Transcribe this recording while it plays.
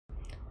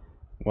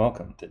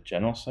Welcome to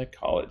General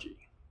Psychology.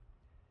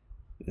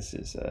 This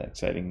is an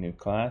exciting new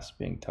class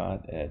being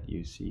taught at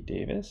UC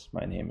Davis.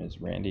 My name is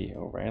Randy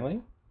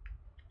O'Reilly.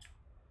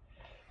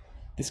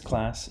 This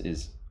class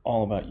is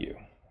all about you.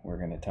 We're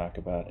going to talk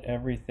about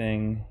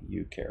everything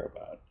you care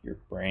about. Your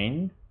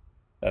brain,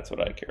 that's what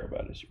I care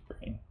about, is your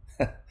brain.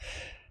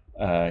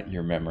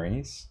 Your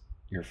memories,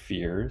 your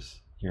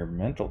fears, your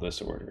mental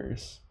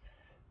disorders,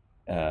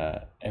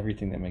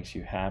 everything that makes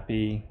you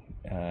happy,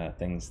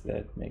 things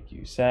that make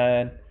you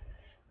sad,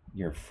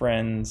 your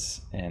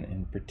friends, and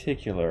in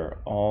particular,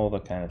 all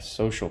the kind of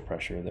social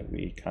pressure that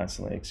we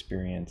constantly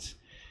experience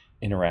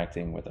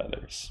interacting with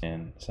others.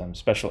 And some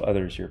special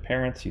others, your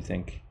parents. You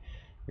think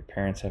your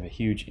parents have a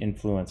huge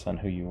influence on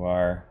who you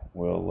are.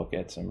 We'll look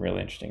at some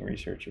really interesting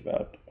research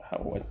about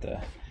what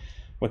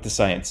the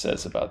science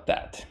says about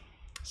that.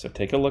 So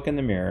take a look in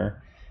the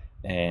mirror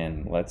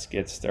and let's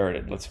get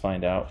started. Let's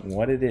find out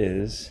what it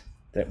is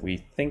that we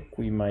think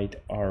we might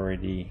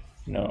already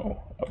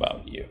know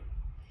about you.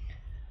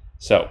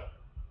 So,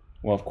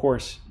 well, of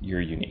course,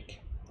 you're unique,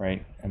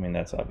 right? I mean,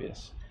 that's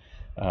obvious.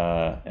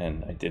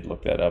 And I did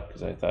look that up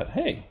because I thought,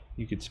 hey,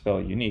 you could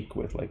spell unique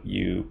with like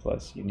you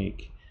plus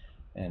unique.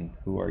 And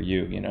who are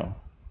you, you know?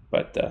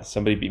 But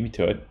somebody beat me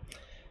to it.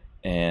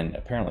 And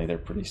apparently they're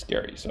pretty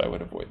scary, so I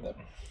would avoid them.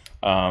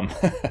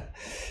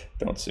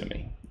 Don't sue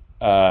me.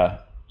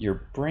 Your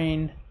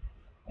brain,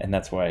 and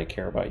that's why I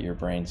care about your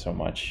brain so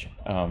much,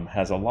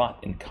 has a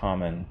lot in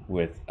common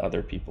with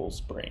other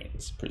people's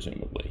brains,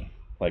 presumably.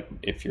 Like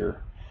if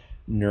you're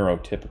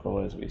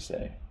neurotypical, as we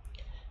say.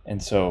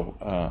 And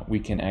so we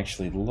can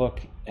actually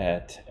look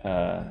at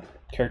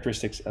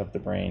characteristics of the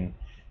brain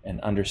and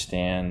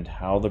understand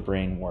how the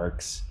brain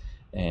works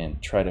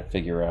and try to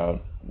figure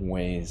out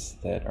ways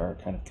that are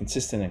kind of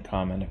consistent and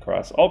common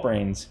across all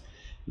brains,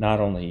 not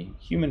only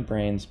human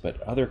brains,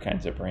 but other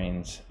kinds of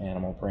brains,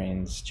 animal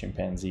brains,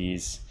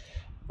 chimpanzees,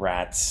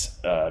 rats,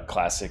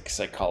 classic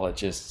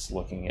psychologists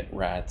looking at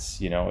rats.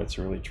 You know, it's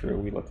really true.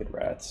 We look at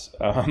rats.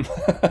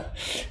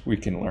 We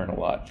can learn a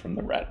lot from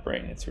the rat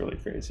brain. It's really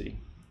crazy.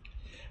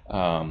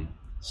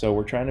 So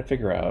we're trying to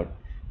figure out,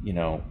 you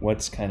know,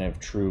 what's kind of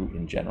true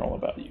in general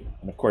about you.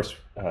 And of course,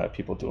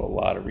 people do a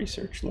lot of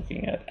research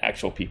looking at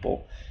actual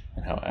people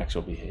and how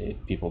actual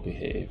people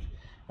behave.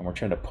 And we're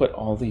trying to put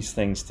all these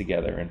things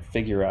together and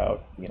figure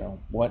out, you know,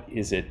 what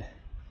is it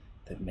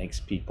that makes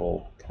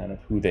people kind of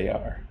who they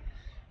are.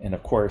 And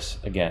of course,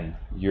 again,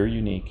 you're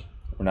unique.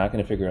 We're not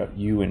going to figure out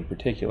you in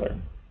particular.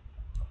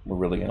 We're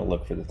really going to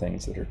look for the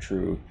things that are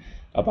true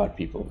about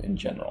people in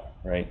general,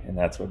 right? And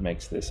that's what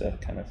makes this a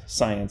kind of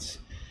science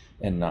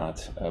and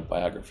not a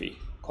biography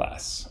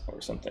class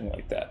or something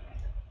like that.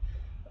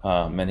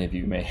 Many of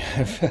you may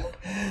have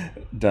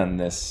done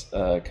this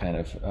kind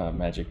of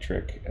magic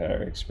trick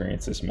or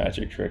experienced this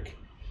magic trick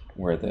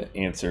where the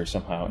answer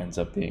somehow ends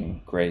up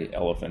being gray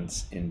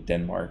elephants in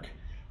Denmark.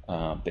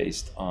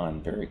 Based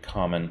on very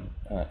common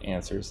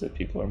answers that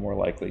people are more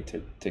likely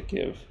to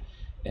give.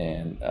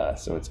 And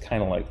so it's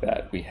kind of like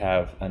that. We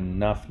have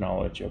enough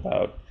knowledge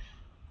about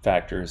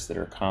factors that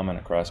are common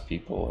across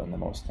people and the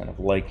most kind of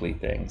likely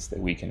things that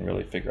we can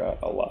really figure out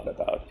a lot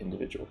about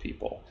individual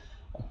people.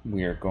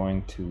 We are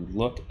going to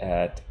look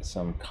at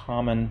some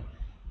common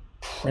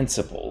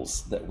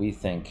principles that we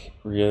think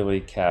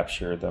really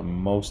capture the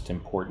most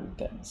important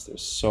things.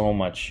 There's so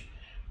much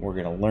we're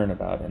going to learn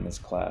about in this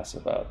class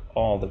about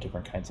all the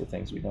different kinds of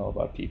things we know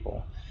about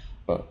people.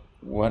 But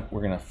what we're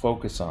going to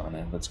focus on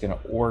and what's going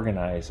to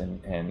organize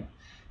and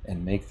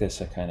make this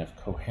a kind of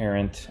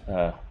coherent,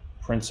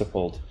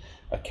 principled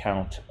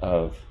account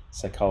of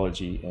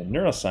psychology and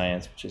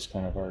neuroscience, which is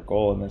kind of our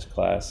goal in this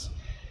class,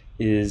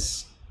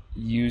 is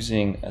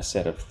using a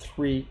set of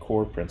 3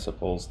 core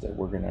principles that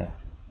we're going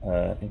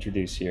to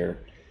introduce here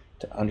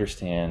to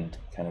understand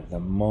kind of the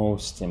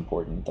most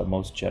important, the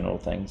most general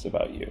things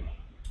about you.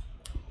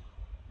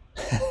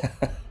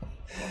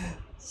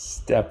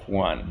 Step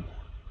 1,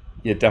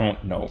 you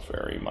don't know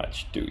very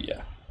much, do you?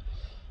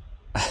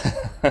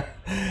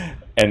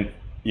 And,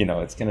 you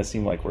know, it's going to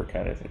seem like we're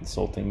kind of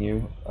insulting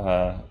you.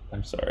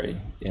 I'm sorry,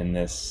 in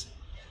this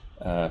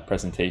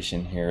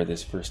presentation here,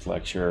 this first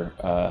lecture,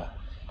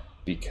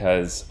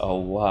 because a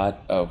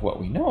lot of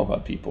what we know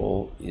about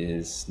people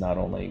is not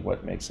only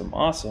what makes them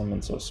awesome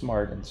and so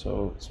smart and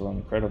so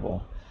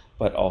incredible,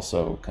 but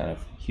also kind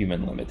of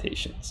human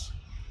limitations.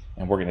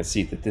 And we're going to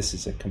see that this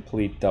is a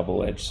complete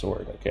double-edged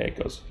sword, okay?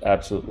 It goes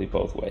absolutely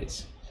both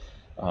ways.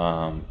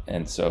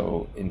 And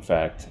so, in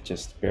fact,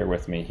 just bear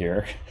with me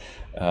here.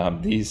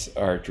 These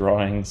are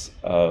drawings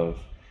of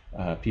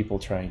people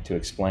trying to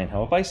explain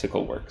how a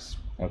bicycle works,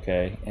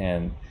 okay?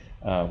 And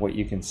what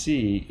you can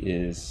see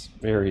is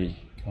very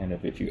kind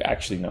of, if you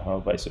actually know how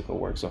a bicycle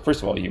works. So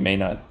first of all, you may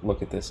not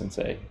look at this and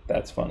say,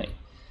 that's funny.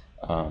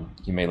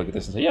 You may look at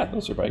this and say, yeah,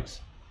 those are bikes.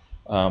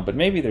 But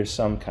maybe there's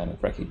some kind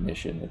of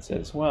recognition that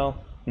says,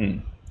 well,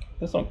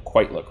 this don't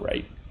quite look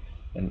right.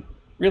 And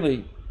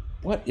really,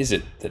 what is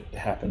it that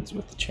happens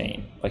with the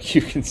chain? Like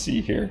you can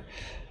see here,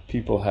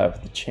 people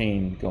have the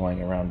chain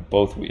going around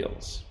both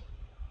wheels.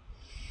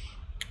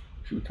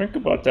 if you think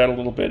about that a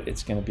little bit,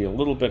 it's going to be a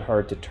little bit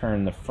hard to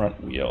turn the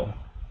front wheel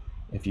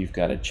if you've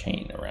got a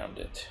chain around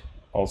it.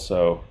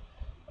 Also,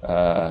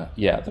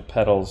 yeah, the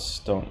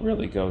pedals don't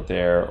really go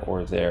there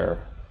or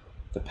there.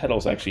 The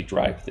pedals actually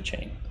drive the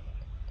chain.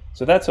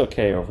 So that's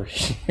okay over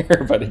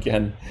here, but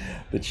again,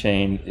 the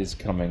chain is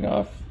coming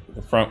off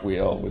the front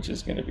wheel, which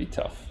is going to be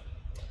tough.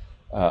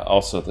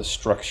 Also, the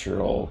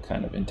structural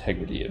kind of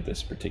integrity of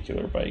this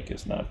particular bike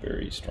is not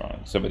very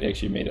strong. Somebody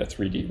actually made a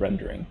 3D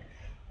rendering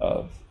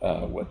of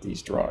what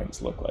these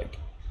drawings look like.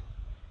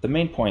 The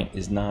main point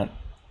is not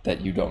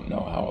that you don't know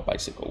how a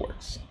bicycle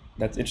works.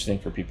 That's interesting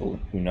for people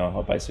who know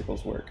how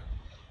bicycles work.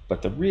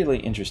 But the really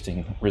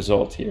interesting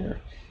result here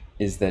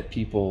is that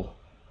people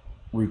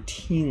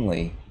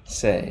routinely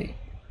say,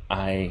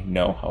 I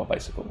know how a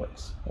bicycle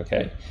works,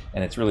 okay?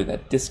 And it's really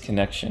that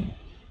disconnection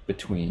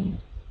between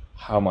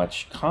how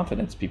much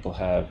confidence people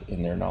have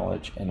in their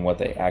knowledge and what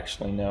they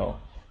actually know.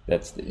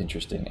 That's the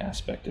interesting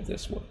aspect of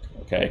this work,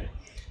 okay?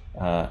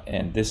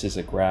 And this is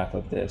a graph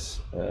of this.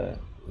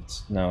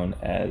 It's known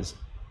as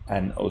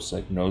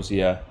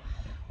anosognosia.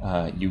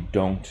 You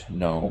don't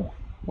know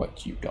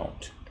what you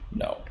don't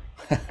know.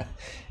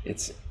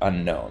 It's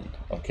unknown,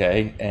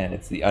 okay? And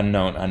it's the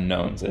unknown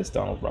unknowns, as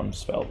Donald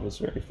Rumsfeld was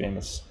very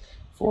famous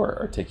for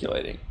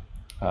articulating.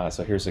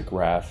 So here's a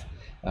graph,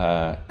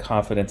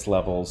 confidence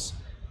levels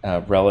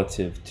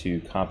relative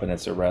to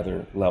competence, or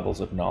rather levels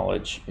of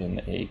knowledge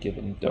in a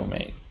given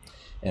domain.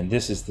 And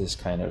this is this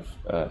kind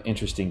of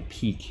interesting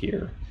peak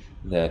here,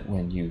 that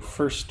when you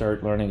first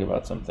start learning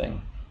about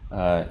something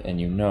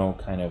and you know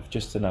kind of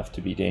just enough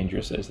to be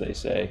dangerous, as they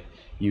say,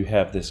 you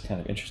have this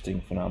kind of interesting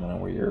phenomenon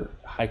where you're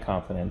high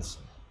confidence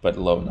but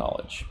low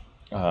knowledge.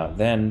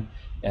 Then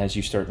as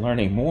you start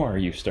learning more,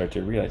 you start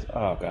to realize,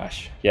 oh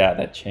gosh, yeah,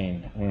 that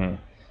chain,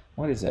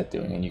 what is that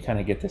doing? And you kind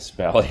of get this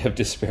valley of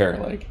despair,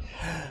 like,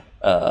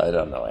 I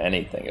don't know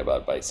anything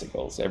about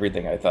bicycles.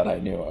 Everything I thought I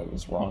knew I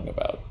was wrong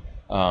about.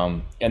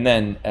 And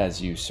then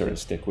as you sort of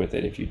stick with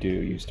it, if you do,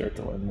 you start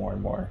to learn more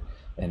and more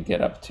and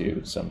get up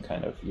to some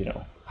kind of,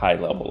 high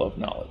level of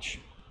knowledge.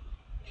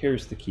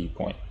 Here's the key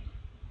point.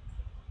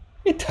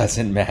 It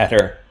doesn't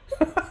matter.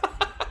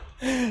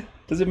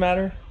 Does it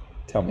matter?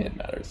 Tell me it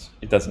matters.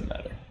 It doesn't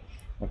matter.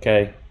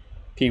 Okay?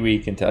 Pee-wee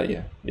can tell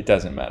you it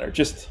doesn't matter.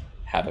 Just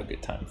have a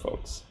good time,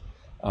 folks.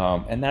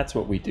 And that's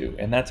what we do.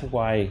 And that's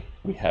why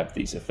we have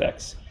these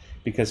effects.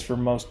 Because for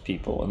most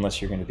people,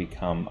 unless you're going to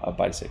become a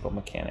bicycle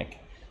mechanic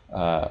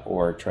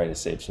or try to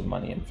save some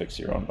money and fix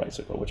your own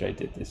bicycle, which I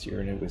did this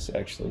year, and it was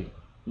actually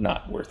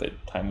not worth it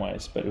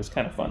time-wise, but it was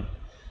kind of fun.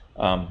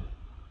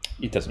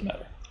 It doesn't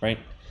matter, right?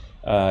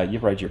 You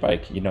ride your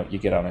bike, you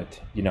get on it,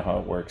 you know how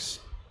it works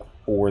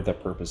for the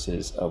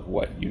purposes of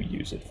what you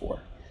use it for.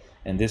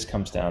 And this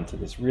comes down to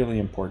this really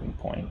important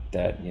point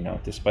that,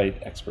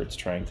 despite experts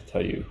trying to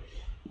tell you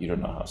you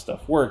don't know how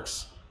stuff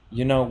works,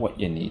 you know what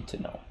you need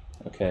to know,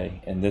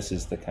 okay? And this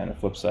is the kind of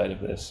flip side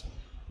of this,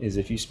 is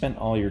if you spent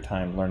all your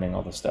time learning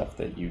all the stuff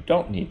that you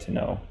don't need to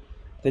know,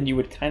 then you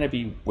would kind of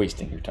be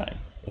wasting your time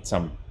at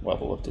some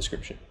level of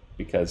description.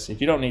 Because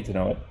if you don't need to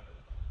know it,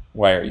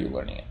 why are you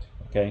learning it,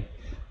 okay?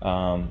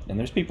 And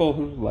there's people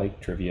who like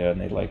trivia and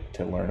they like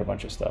to learn a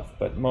bunch of stuff,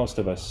 but most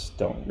of us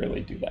don't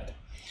really do that.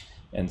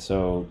 And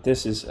so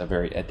this is a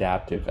very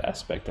adaptive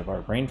aspect of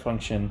our brain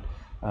function,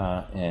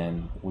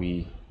 and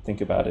we think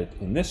about it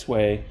in this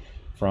way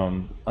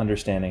from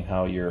understanding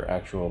how your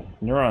actual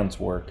neurons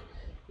work.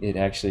 It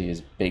actually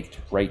is baked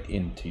right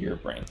into your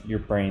brain. Your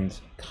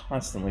brains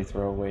constantly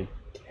throw away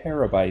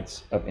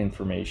terabytes of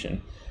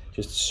information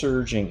just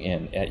surging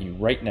in at you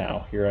right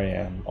now. Here I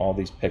am, all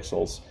these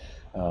pixels,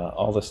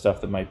 all the stuff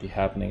that might be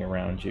happening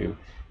around you.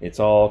 It's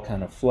all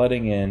kind of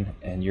flooding in,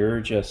 and you're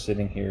just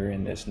sitting here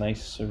in this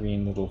nice,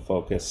 serene little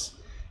focus,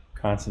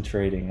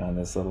 concentrating on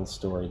this little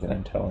story that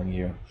I'm telling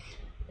you.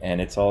 And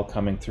it's all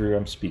coming through.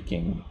 I'm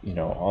speaking,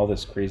 all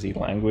this crazy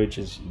language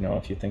is,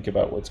 if you think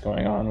about what's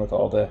going on with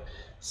all the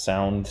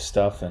sound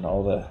stuff and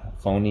all the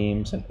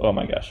phonemes, and oh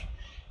my gosh,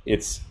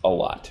 it's a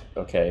lot,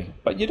 okay?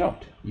 But you don't.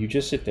 You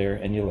just sit there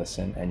and you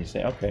listen and you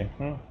say, okay,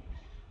 well,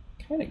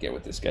 kind of get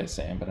what this guy's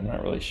saying, but I'm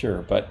not really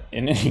sure. But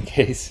in any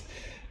case,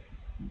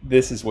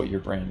 this is what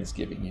your brain is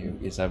giving you,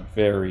 is a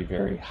very,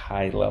 very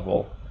high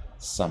level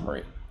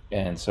summary.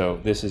 And so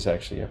this is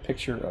actually a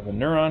picture of a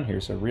neuron.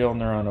 Here's a real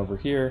neuron over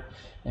here,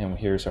 and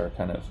here's our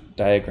kind of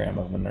diagram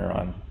of a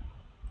neuron.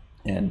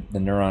 And the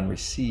neuron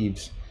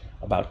receives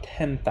about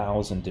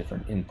 10,000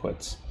 different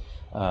inputs,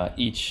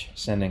 each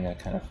sending a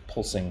kind of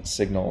pulsing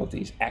signal of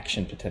these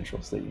action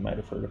potentials that you might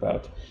have heard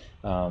about.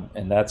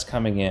 And that's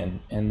coming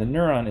in, and the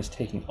neuron is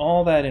taking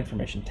all that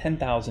information,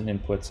 10,000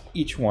 inputs,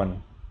 each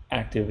one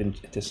active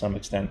to some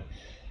extent,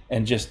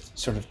 and just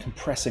sort of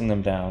compressing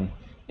them down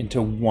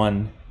into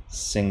one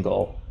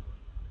single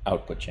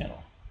output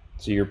channel.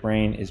 So your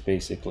brain is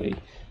basically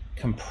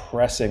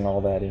compressing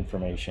all that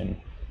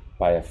information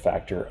by a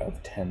factor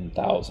of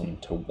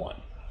 10,000 to 1.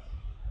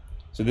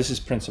 So this is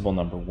principle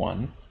number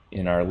 1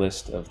 in our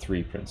list of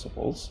 3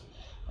 principles.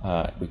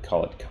 We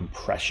call it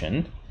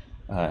compression.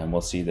 And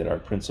we'll see that our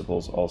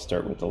principles all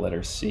start with the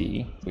letter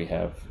C. We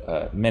have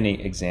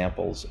many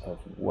examples of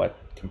what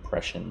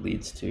compression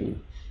leads to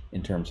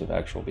in terms of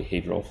actual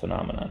behavioral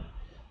phenomenon.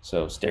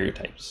 So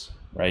stereotypes,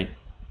 right?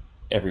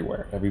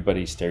 Everywhere.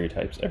 Everybody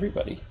stereotypes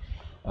everybody.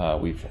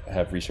 We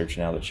have research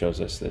now that shows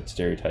us that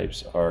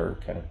stereotypes are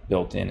kind of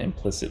built in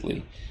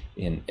implicitly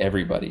in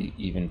everybody.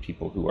 Even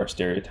people who are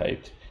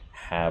stereotyped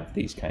have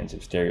these kinds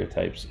of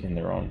stereotypes in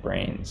their own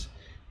brains.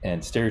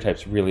 And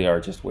stereotypes really are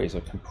just ways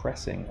of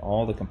compressing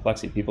all the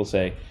complexity. People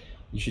say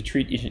you should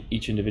treat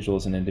each individual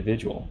as an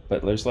individual,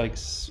 but there's like,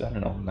 I don't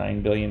know,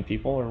 9 billion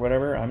people or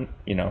whatever.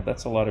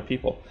 That's a lot of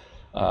people.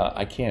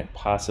 I can't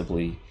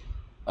possibly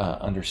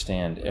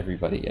understand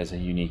everybody as a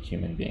unique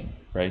human being,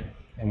 right?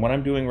 And what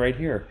I'm doing right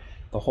here,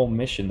 the whole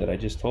mission that I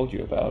just told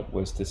you about,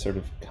 was to sort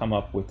of come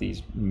up with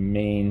these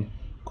main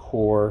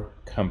core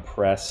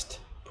compressed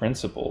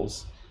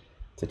principles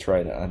to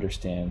try to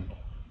understand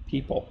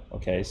people.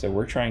 Okay, so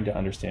we're trying to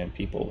understand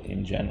people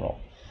in general.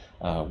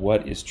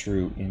 What is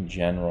true in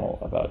general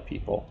about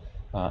people,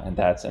 and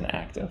that's an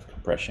act of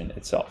compression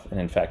itself. And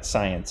in fact,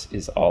 science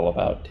is all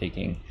about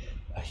taking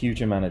a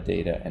huge amount of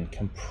data and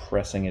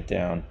compressing it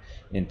down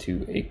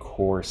into a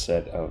core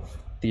set of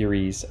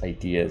theories,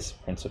 ideas,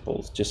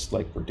 principles, just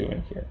like we're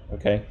doing here.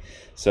 Okay,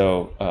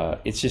 so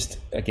it's just,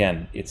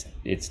 again,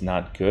 it's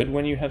not good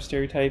when you have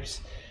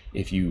stereotypes.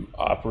 If you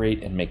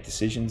operate and make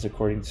decisions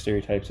according to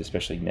stereotypes,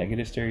 especially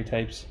negative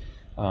stereotypes,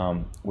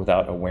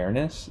 without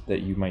awareness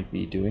that you might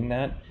be doing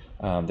that,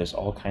 there's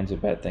all kinds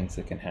of bad things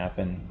that can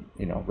happen.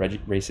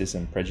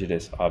 Racism,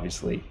 prejudice,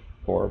 obviously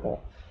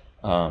horrible.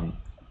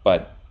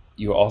 But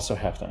you also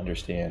have to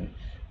understand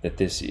that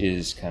this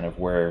is kind of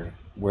where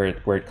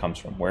it comes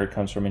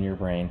from in your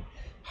brain,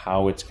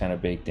 how it's kind of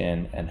baked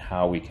in, and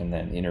how we can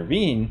then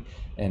intervene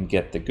and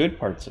get the good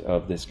parts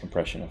of this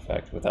compression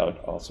effect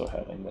without also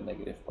having the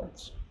negative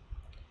parts.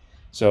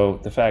 So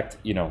the fact,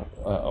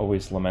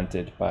 always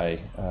lamented by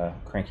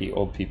cranky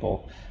old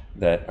people,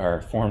 that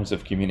our forms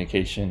of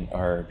communication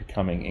are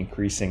becoming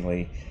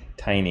increasingly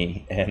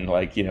tiny, and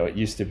it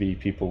used to be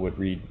people would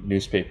read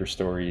newspaper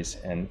stories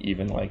and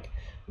even like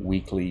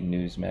weekly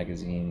news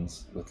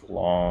magazines with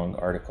long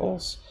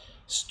articles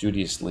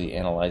studiously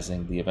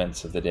analyzing the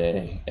events of the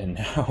day, and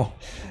now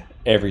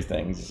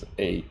everything's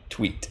a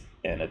tweet,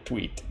 and a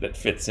tweet that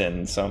fits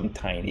in some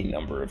tiny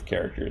number of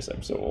characters.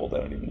 I'm so old I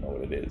don't even know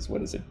what it is.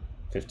 What is it?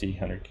 50,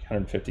 100,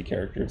 150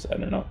 characters? I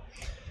don't know.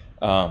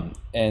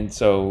 And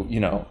so,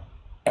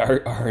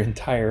 our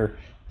entire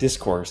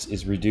discourse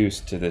is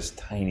reduced to this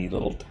tiny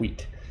little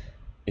tweet.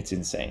 It's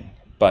insane,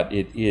 but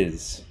it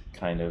is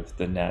kind of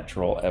the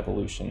natural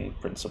evolution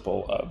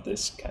principle of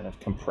this kind of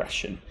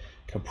compression.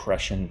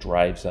 Compression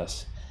drives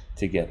us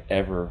to get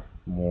ever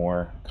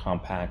more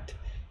compact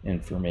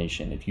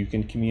information. If you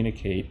can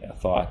communicate a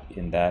thought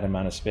in that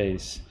amount of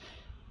space,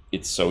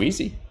 it's so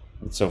easy.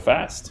 It's so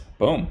fast.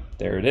 Boom,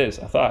 there it is,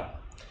 a thought.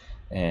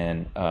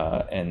 And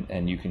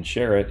you can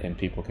share it, and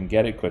people can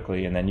get it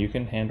quickly, and then you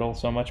can handle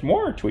so much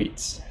more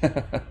tweets.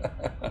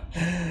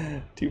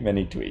 Too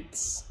many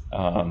tweets.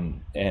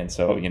 And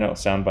so,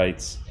 sound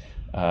bites,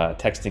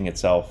 texting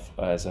itself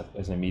as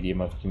a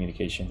medium of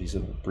communication, these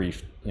little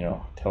brief,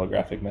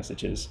 telegraphic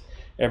messages,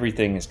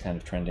 everything is kind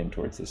of trending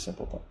towards this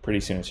simple thing.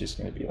 Pretty soon it's just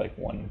going to be like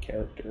one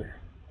character.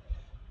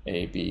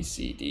 A, B,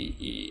 C, D,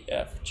 E,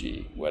 F,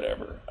 G,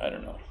 whatever. I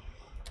don't know.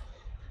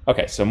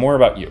 Okay, so more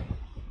about you.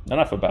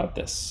 Enough about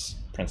this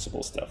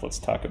principle stuff. Let's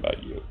talk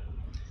about you.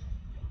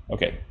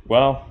 Okay,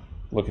 well,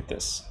 look at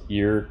this.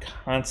 You're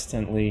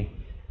constantly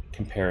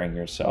comparing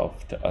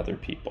yourself to other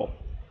people.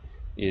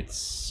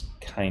 It's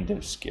kind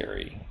of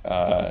scary.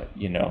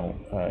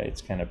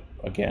 It's kind of,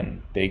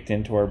 again, baked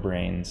into our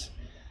brains.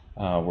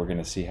 We're going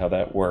to see how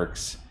that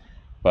works.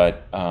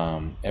 But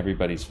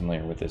everybody's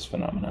familiar with this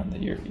phenomenon,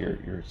 that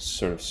you're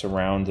sort of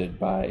surrounded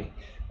by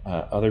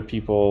other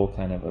people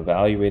kind of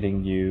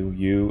evaluating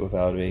you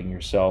evaluating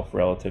yourself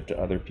relative to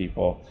other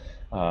people,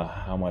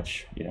 how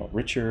much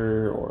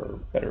richer or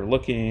better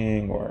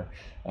looking, or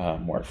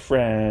more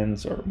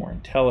friends, or more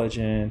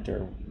intelligent,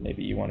 or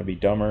maybe you want to be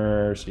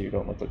dumber so you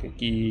don't look like a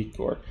geek,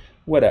 or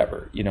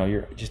whatever.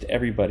 You're just,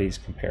 everybody's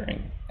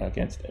comparing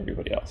against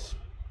everybody else.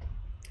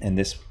 And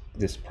this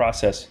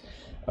process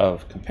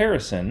of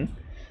comparison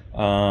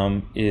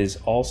is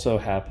also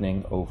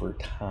happening over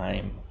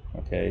time.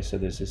 Okay, so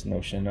there's this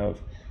notion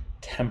of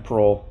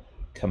temporal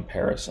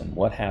comparison.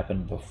 What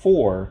happened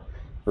before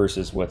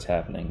versus what's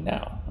happening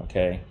now.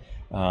 Okay,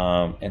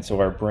 and so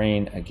our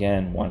brain,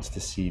 again, wants to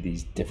see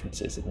these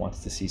differences. It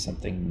wants to see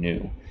something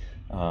new.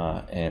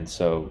 And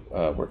so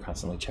we're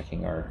constantly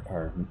checking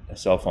our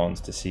cell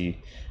phones to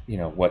see,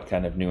 what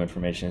kind of new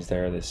information is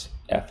there. This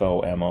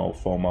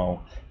FOMO,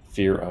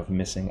 fear of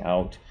missing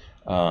out,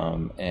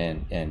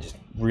 and just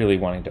really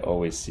wanting to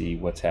always see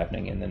what's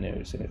happening in the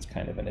news. And it's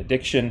kind of an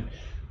addiction,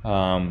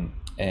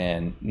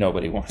 and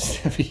nobody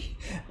wants to be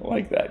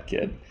like that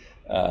kid.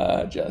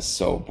 Just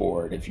so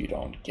bored if you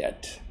don't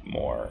get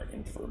more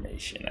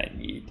information. I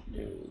need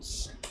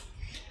news.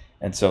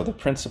 And so the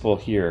principle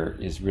here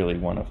is really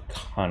one of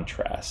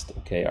contrast.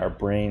 Okay, our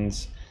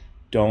brains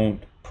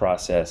don't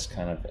process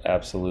kind of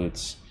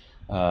absolutes,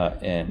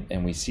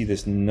 and we see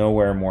this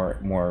nowhere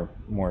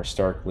more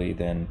starkly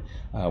than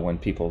when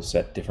people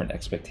set different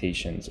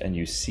expectations, and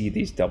you see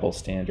these double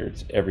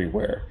standards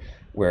everywhere,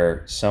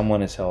 where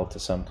someone is held to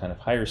some kind of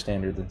higher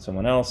standard than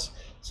someone else.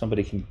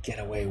 Somebody can get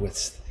away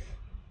with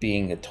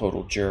being a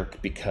total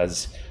jerk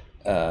because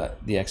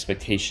the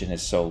expectation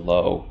is so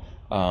low.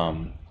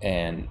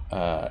 And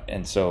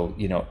so,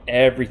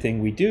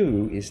 everything we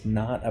do is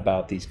not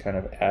about these kind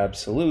of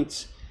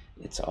absolutes.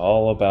 It's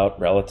all about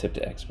relative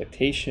to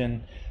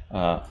expectation,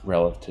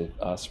 relative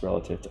to us,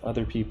 relative to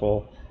other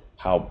people,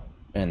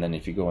 and then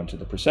if you go into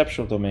the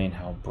perceptual domain,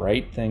 how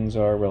bright things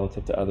are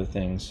relative to other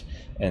things.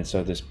 And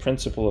so this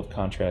principle of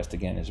contrast,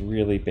 again, is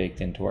really baked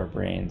into our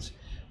brains.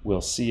 We'll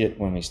see it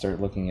when we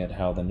start looking at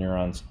how the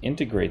neurons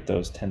integrate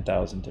those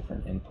 10,000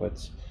 different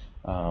inputs.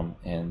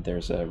 And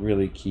there's a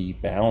really key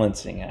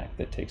balancing act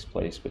that takes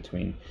place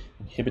between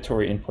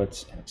inhibitory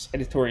inputs and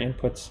excitatory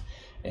inputs.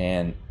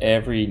 And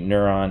every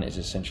neuron is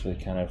essentially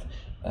kind of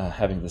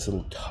having this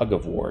little tug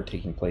of war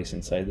taking place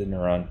inside the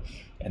neuron.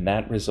 And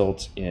that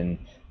results in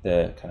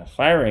the kind of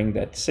firing,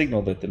 that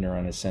signal that the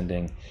neuron is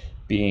sending,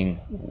 being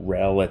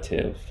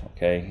relative.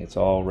 Okay, it's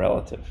all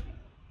relative.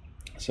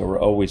 So we're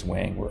always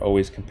weighing, we're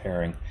always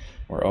comparing,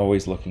 we're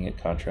always looking at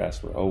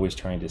contrast, we're always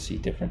trying to see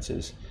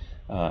differences.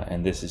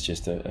 And this is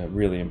just a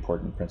really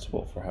important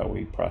principle for how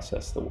we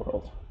process the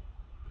world.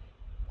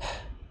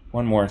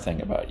 One more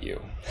thing about you.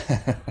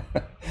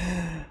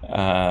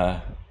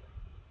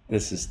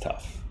 This is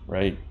tough,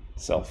 right?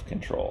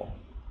 Self-control.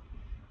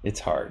 It's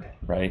hard,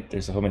 right?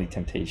 There's so many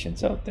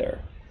temptations out there.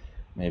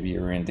 Maybe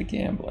you're into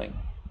gambling.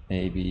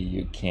 Maybe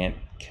you can't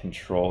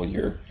control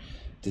your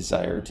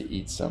desire to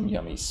eat some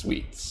yummy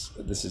sweets.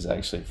 This is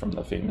actually from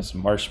the famous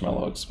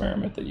marshmallow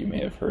experiment that you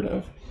may have heard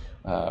of,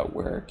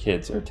 where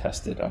kids are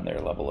tested on their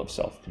level of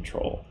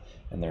self-control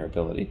and their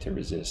ability to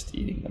resist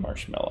eating the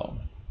marshmallow.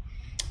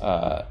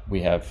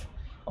 We have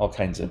all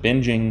kinds of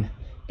binging,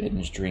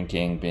 binge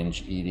drinking,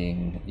 binge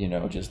eating,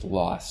 just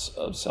loss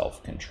of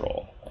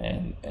self-control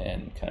and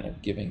kind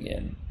of giving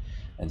in.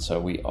 And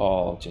so we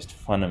all just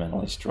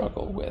fundamentally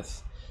struggle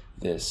with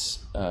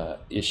this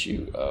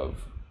issue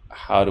of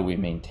how do we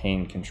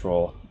maintain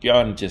control.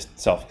 Beyond just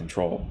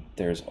self-control,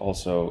 there's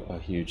also a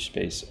huge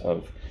space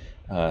of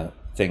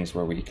things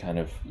where we kind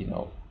of,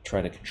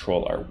 try to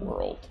control our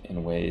world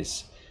in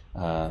ways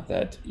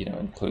that,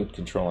 include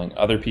controlling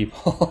other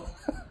people.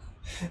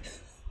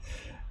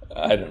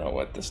 I don't know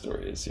what the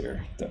story is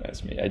here. Don't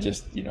ask me. I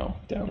just,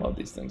 download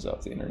these things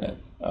off the internet.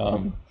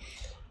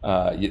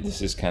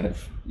 This is kind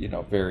of,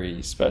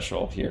 very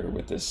special here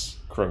with this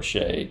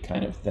crochet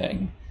kind of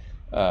thing.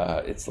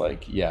 It's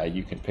like, yeah,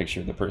 you can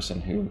picture the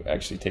person who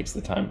actually takes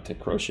the time to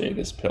crochet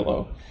this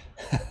pillow,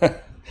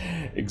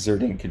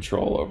 exerting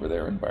control over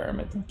their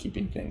environment and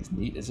keeping things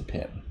neat as a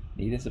pin.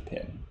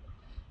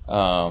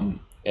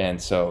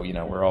 And so,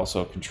 we're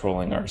also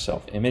controlling our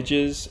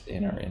self-images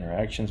in our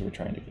interactions. We're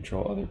trying to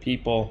control other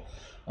people.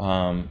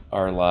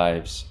 Our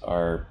lives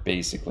are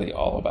basically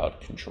all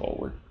about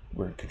control.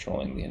 We're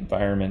controlling the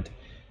environment,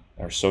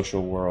 our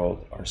social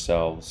world,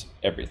 ourselves,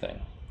 everything.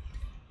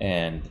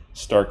 And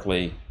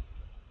starkly,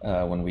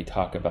 when we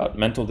talk about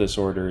mental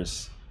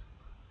disorders,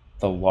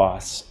 the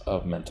loss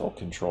of mental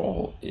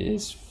control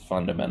is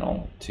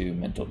fundamental to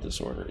mental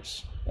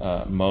disorders.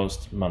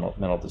 Most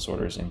mental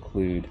disorders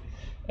include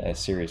a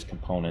serious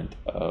component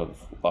of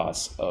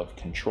loss of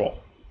control.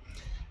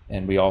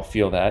 And we all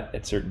feel that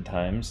at certain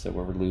times, that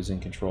we're losing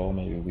control.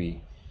 Maybe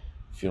we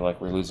feel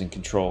like we're losing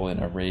control in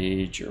a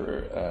rage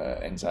or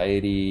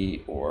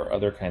anxiety or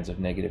other kinds of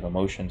negative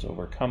emotions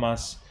overcome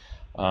us.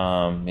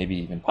 Maybe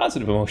even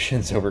positive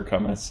emotions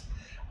overcome us,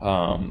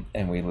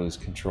 and we lose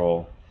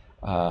control.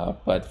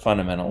 But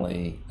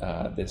fundamentally,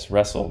 this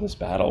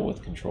battle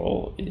with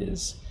control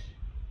is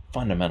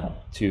fundamental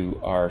to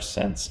our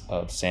sense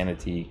of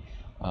sanity,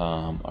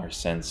 our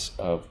sense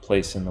of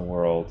place in the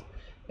world.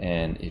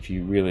 And if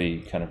you really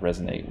kind of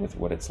resonate with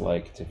what it's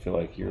like to feel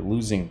like you're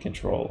losing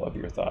control of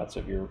your thoughts,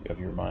 of your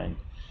mind,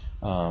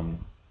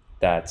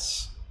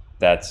 that's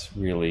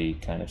really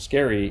kind of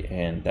scary,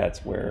 and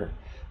that's where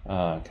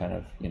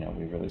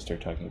we really start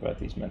talking about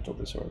these mental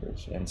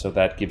disorders. And so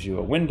that gives you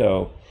a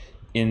window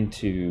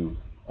into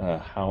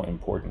how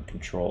important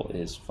control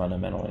is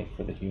fundamentally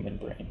for the human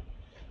brain.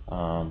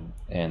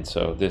 And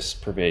so this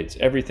pervades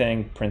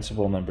everything.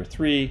 Principle number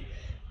 3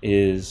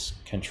 is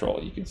control.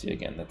 You can see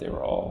again that they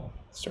were all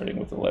starting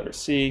with the letter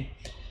C.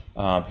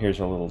 Here's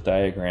a little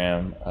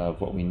diagram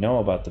of what we know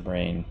about the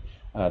brain.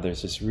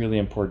 There's this really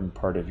important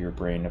part of your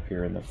brain up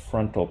here in the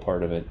frontal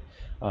part of it.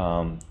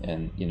 And,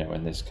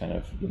 in this kind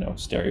of,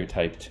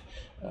 stereotyped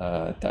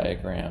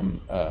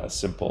diagram,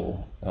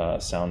 simple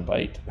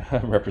soundbite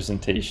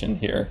representation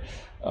here,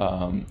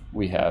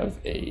 we have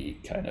a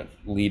kind of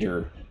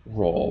leader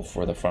role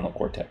for the frontal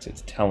cortex.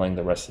 It's telling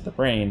the rest of the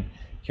brain,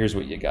 here's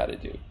what you got to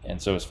do.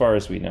 And so as far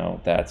as we know,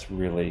 that's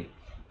really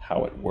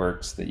how it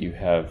works, that you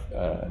have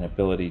an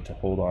ability to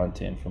hold on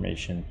to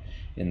information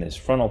in this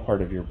frontal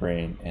part of your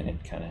brain, and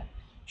it kind of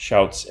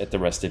shouts at the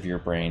rest of your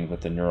brain with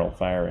the neural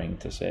firing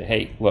to say,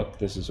 hey, look,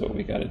 this is what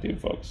we got to do,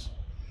 folks.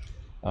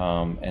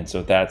 And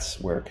so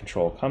that's where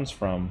control comes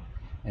from.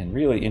 And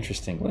really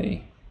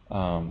interestingly,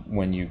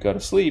 when you go to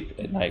sleep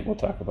at night, we'll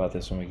talk about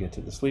this when we get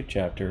to the sleep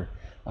chapter,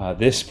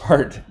 this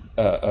part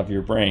of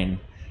your brain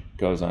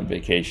goes on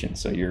vacation.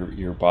 So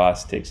your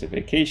boss takes a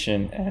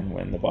vacation, and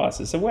when the boss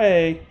is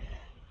away,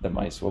 the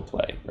mice will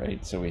play,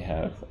 right? So we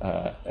have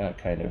a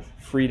kind of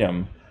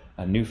freedom,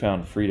 a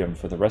newfound freedom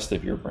for the rest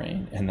of your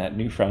brain, and that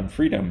newfound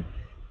freedom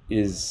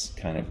is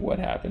kind of what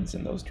happens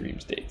in those dream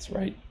states,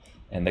 right?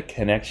 And the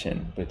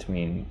connection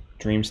between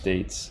dream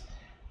states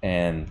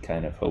and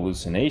kind of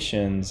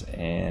hallucinations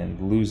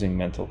and losing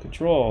mental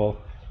control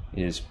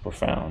is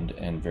profound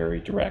and very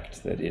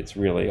direct, that it's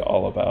really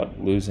all about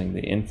losing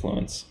the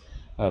influence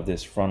of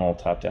this frontal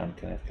top-down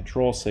kind of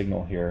control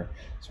signal here,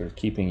 sort of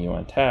keeping you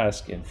on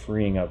task and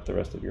freeing up the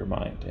rest of your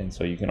mind. And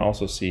so you can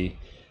also see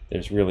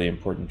there's really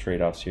important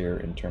trade-offs here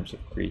in terms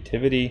of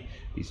creativity.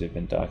 These have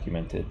been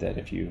documented that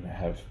if you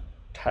have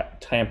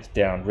tamped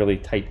down really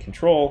tight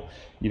control,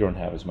 you don't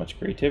have as much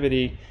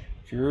creativity.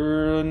 If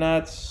you're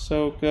not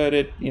so good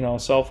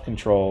at,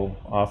 self-control,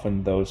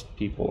 often those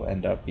people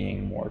end up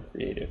being more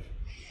creative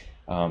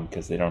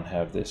because they don't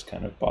have this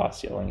kind of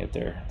boss yelling at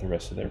the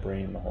rest of their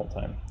brain the whole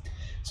time.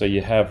 So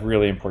you have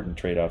really important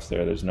trade-offs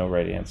there. There's no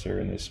right answer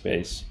in this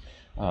space,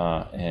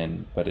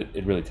 but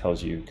it really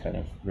tells you kind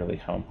of really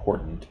how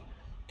important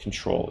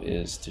control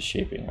is to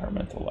shaping our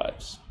mental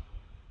lives.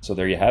 So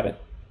there you have it.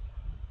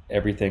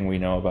 Everything we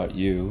know about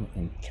you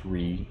in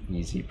 3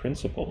 easy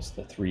principles,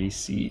 the 3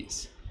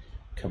 C's.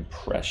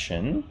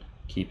 Compression,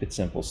 keep it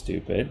simple,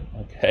 stupid,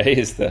 okay,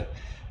 is the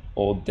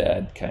old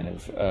dad kind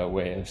of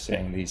way of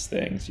saying these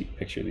things. You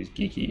picture these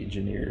geeky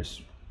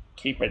engineers,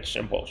 keep it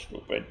simple,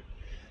 stupid.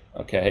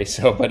 Okay,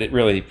 so, but it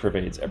really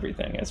pervades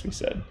everything, as we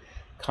said.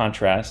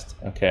 Contrast,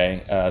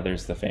 okay,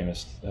 there's the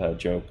famous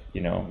joke,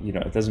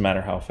 it doesn't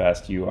matter how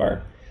fast you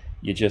are,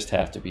 you just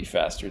have to be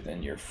faster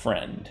than your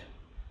friend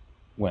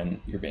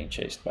when you're being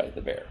chased by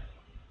the bear.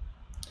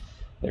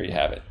 There you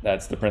have it.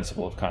 That's the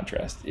principle of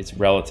contrast. It's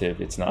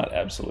relative, it's not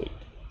absolute.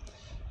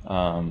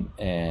 And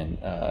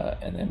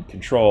then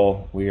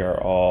control, we are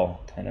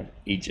all kind of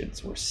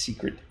agents. We're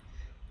secret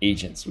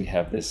agents. We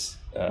have this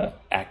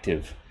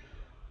active,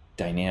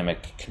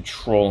 dynamic,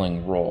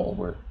 controlling role.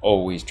 We're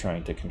always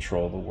trying to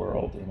control the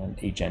world in an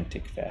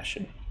agentic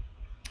fashion.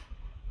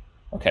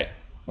 Okay,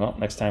 well,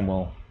 next time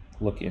we'll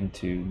look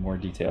into more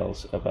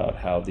details about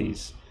how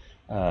these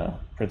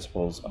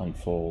principles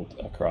unfold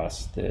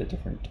across the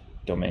different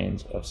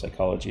domains of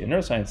psychology and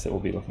neuroscience that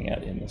we'll be looking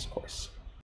at in this course.